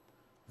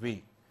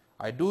v.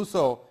 I do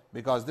so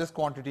because this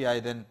quantity I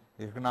then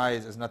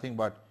recognize is nothing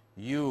but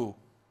u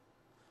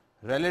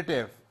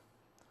relative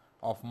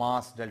of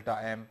mass delta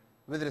m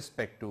with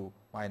respect to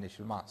my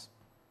initial mass.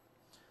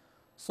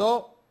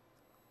 So,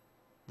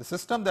 the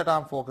system that I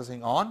am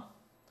focusing on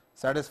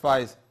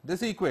satisfies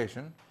this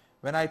equation.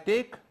 When I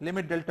take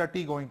limit delta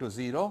t going to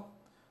 0,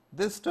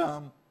 this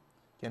term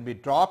can be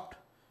dropped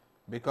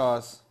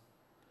because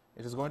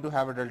it is going to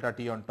have a delta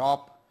t on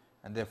top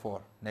and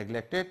therefore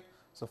neglected.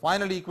 So,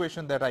 final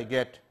equation that I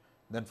get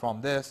then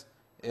from this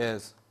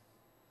is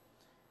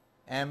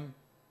m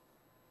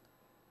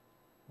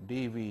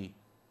dv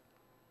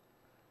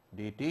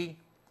dt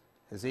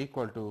is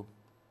equal to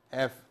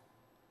f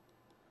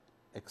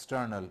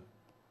external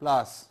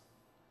plus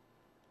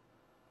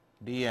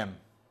dm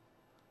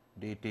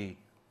dt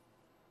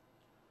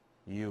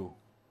u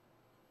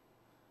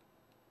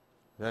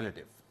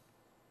relative.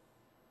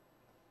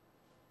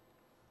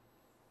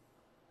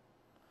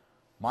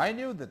 Mind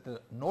you that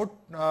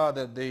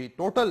the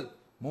total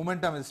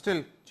momentum is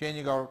still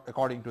changing out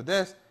according to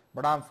this,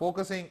 but I am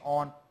focusing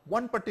on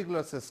one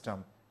particular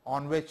system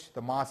on which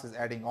the mass is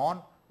adding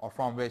on or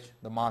from which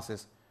the mass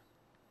is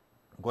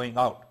going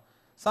out.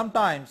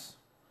 Sometimes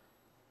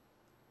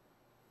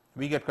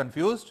we get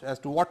confused as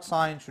to what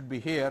sign should be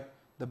here.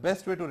 The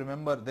best way to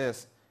remember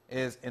this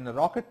is, in a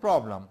rocket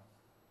problem,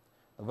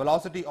 the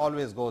velocity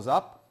always goes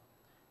up,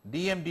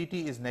 dm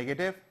dt is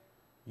negative,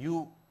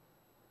 u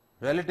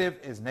relative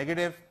is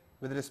negative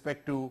with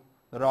respect to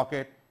the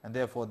rocket, and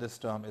therefore, this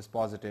term is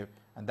positive,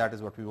 and that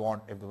is what we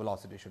want if the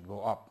velocity should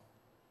go up.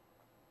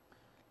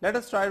 Let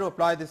us try to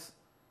apply this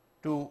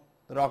to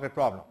the rocket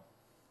problem.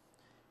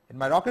 In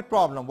my rocket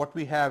problem, what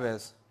we have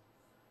is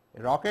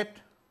a rocket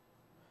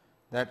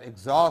that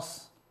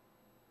exhausts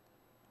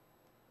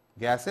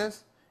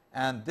gases,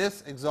 and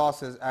this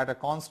exhaust is at a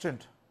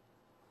constant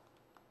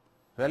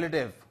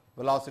relative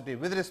velocity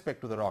with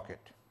respect to the rocket.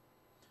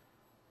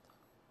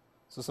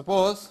 So,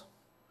 suppose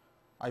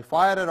I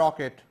fire a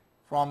rocket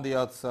from the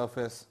earth's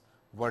surface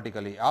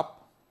vertically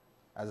up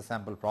as a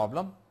sample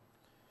problem.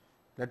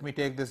 Let me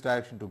take this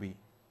direction to be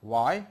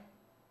y,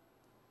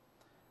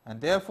 and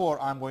therefore,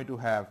 I am going to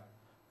have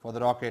for the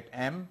rocket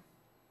m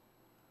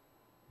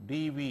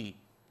dv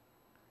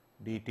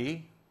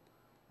dt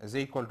is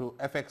equal to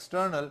F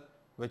external,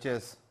 which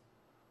is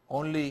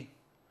only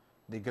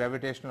the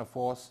gravitational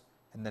force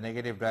in the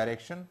negative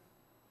direction,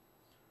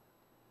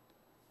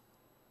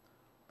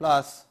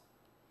 plus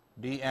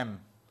dm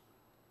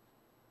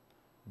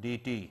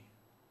dt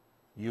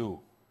u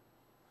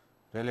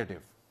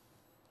relative.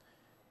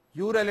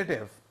 U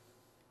relative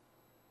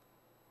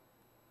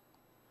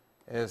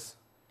is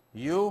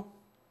u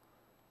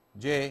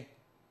j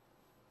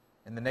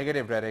in the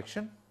negative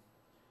direction,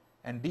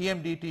 and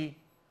dm dt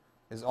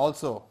is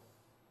also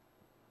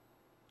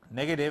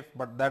negative,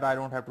 but that I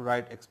do not have to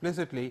write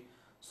explicitly.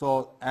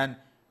 So, and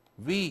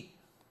v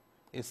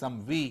is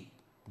some v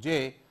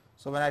j.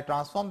 So, when I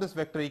transform this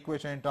vector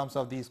equation in terms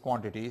of these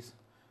quantities,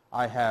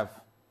 I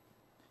have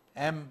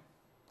m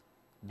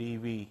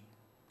dv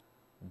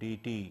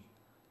dt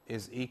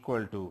is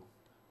equal to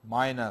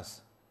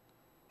minus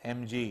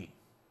mg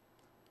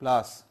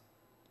plus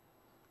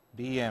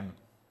dm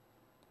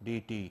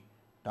dt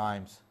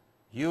times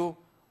u.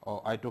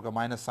 Oh, I took a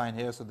minus sign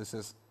here, so this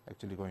is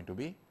actually going to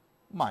be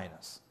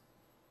minus.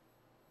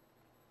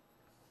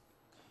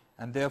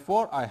 And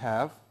therefore, I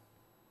have,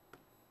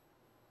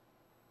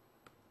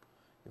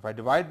 if I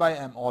divide by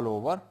m all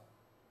over,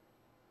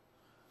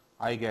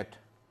 I get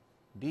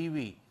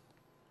dv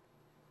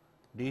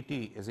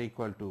dt is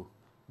equal to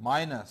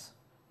minus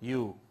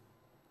u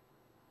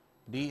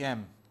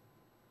dm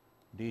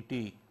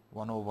dt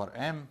 1 over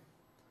m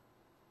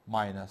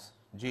minus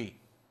g.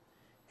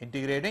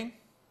 Integrating,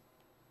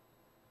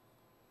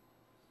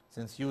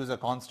 since u is a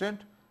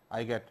constant,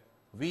 I get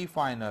v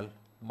final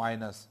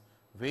minus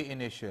v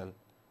initial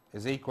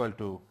is equal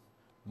to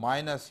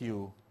minus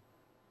u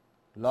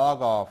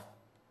log of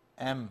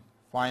m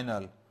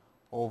final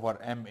over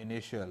m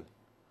initial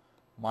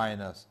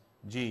minus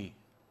g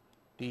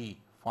t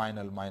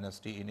final minus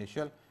t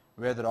initial,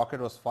 where the rocket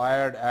was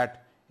fired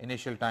at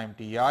initial time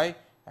t I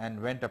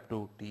and went up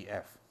to t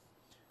f,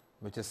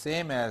 which is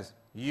same as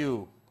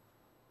u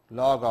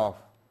log of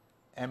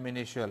m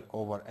initial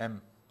over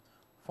m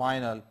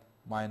final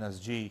minus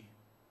g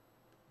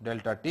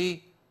delta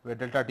t, where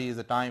delta t is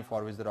the time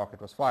for which the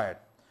rocket was fired.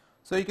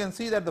 So, you can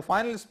see that the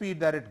final speed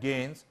that it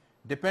gains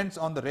depends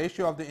on the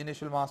ratio of the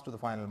initial mass to the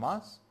final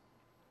mass.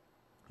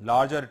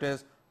 Larger it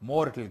is,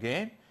 more it will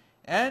gain,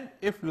 and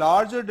if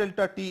larger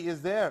delta t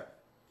is there,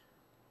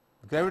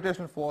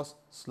 gravitational force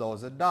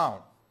slows it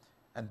down,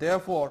 and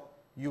therefore,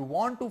 you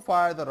want to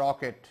fire the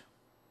rocket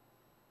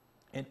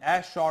in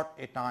as short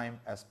a time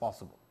as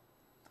possible.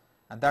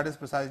 And that is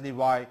precisely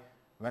why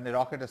when a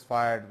rocket is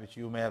fired, which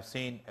you may have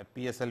seen a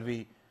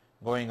PSLV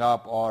going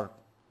up or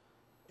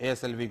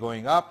ASLV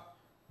going up,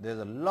 there is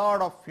a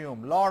lot of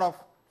fume, lot of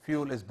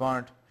fuel is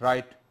burnt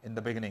right in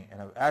the beginning in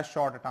as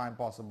short a time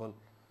possible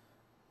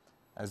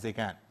as they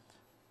can.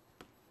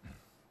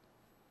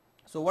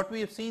 So, what we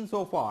have seen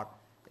so far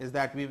is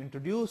that we have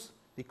introduced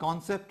the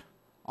concept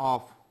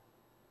of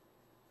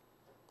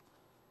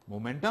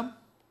momentum.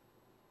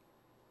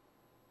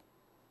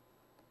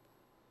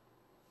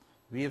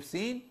 We have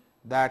seen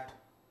that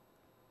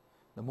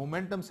the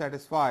momentum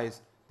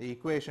satisfies the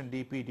equation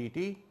dp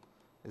dt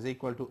is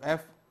equal to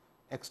F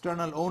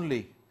external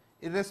only,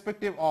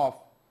 irrespective of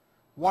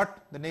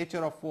what the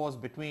nature of force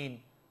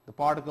between the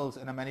particles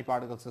in a many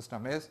particle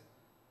system is.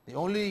 The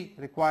only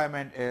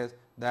requirement is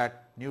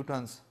that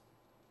Newton's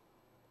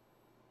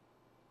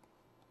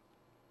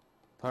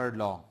third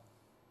law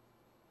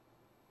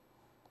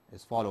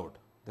is followed.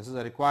 This is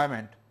a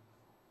requirement.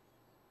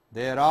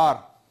 There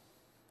are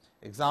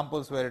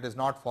examples where it is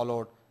not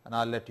followed, and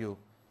I will let you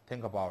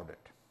think about it.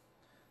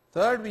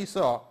 Third, we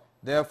saw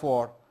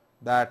therefore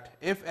that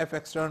if F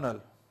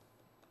external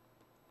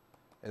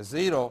is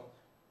 0,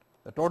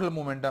 the total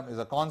momentum is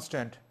a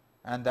constant,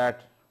 and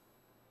that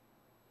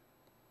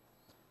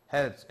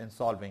helps in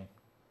solving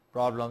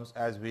problems,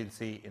 as we will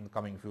see in the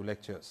coming few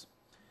lectures.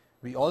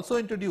 We also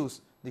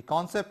introduce the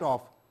concept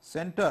of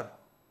center,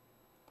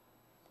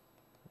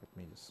 let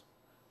me just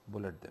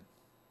bullet them,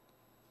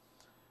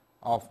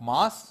 of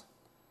mass,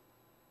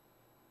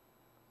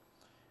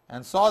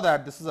 and saw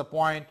that this is a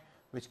point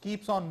which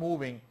keeps on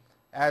moving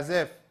as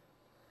if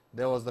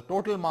there was the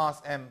total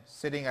mass m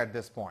sitting at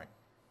this point.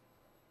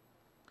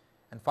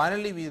 And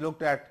finally, we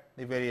looked at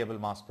the variable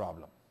mass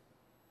problem.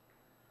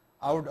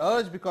 I would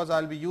urge, because I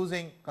will be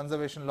using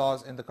conservation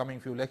laws in the coming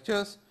few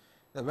lectures,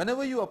 that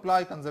whenever you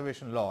apply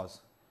conservation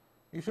laws,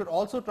 you should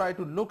also try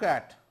to look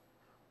at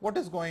what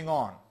is going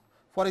on.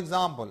 For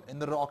example, in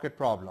the rocket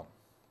problem,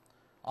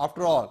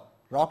 after all,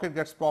 rocket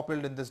gets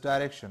propelled in this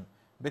direction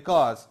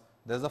because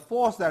there is a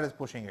force that is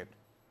pushing it.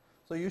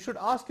 So, you should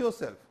ask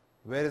yourself,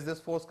 where is this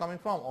force coming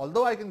from?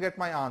 Although I can get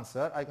my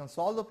answer, I can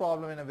solve the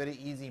problem in a very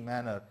easy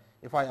manner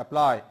if I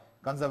apply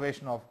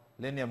conservation of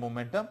linear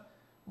momentum,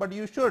 but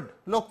you should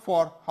look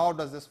for how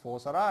does this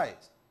force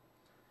arise.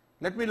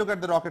 Let me look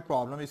at the rocket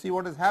problem. You see,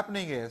 what is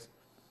happening is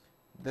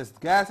this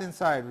gas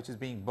inside which is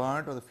being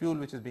burnt, or the fuel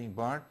which is being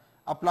burnt,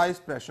 applies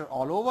pressure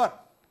all over.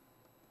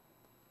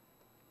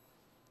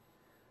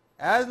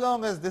 As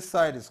long as this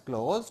side is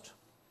closed,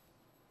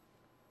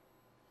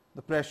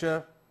 the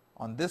pressure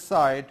on this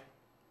side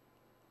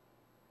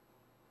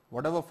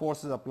whatever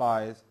force is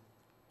applied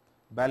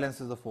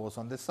balances the force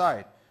on this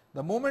side.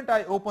 The moment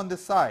I open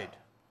this side,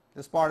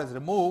 this part is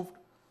removed,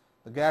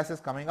 the gas is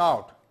coming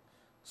out.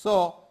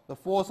 So, the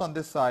force on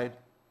this side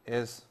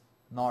is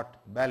not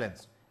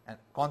balanced, and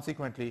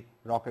consequently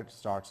rocket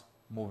starts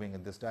moving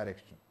in this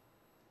direction.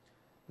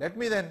 Let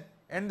me then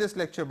end this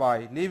lecture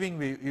by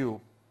leaving you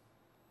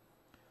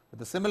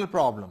with a similar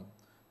problem.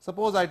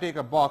 Suppose I take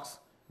a box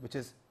which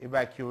is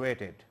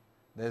evacuated,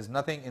 there is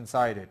nothing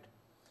inside it,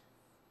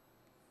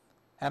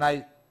 and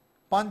I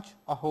punch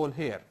a hole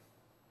here.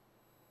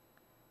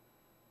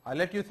 I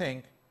let you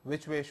think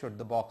which way should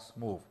the box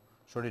move.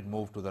 Should it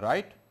move to the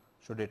right?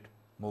 Should it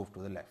move to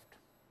the left?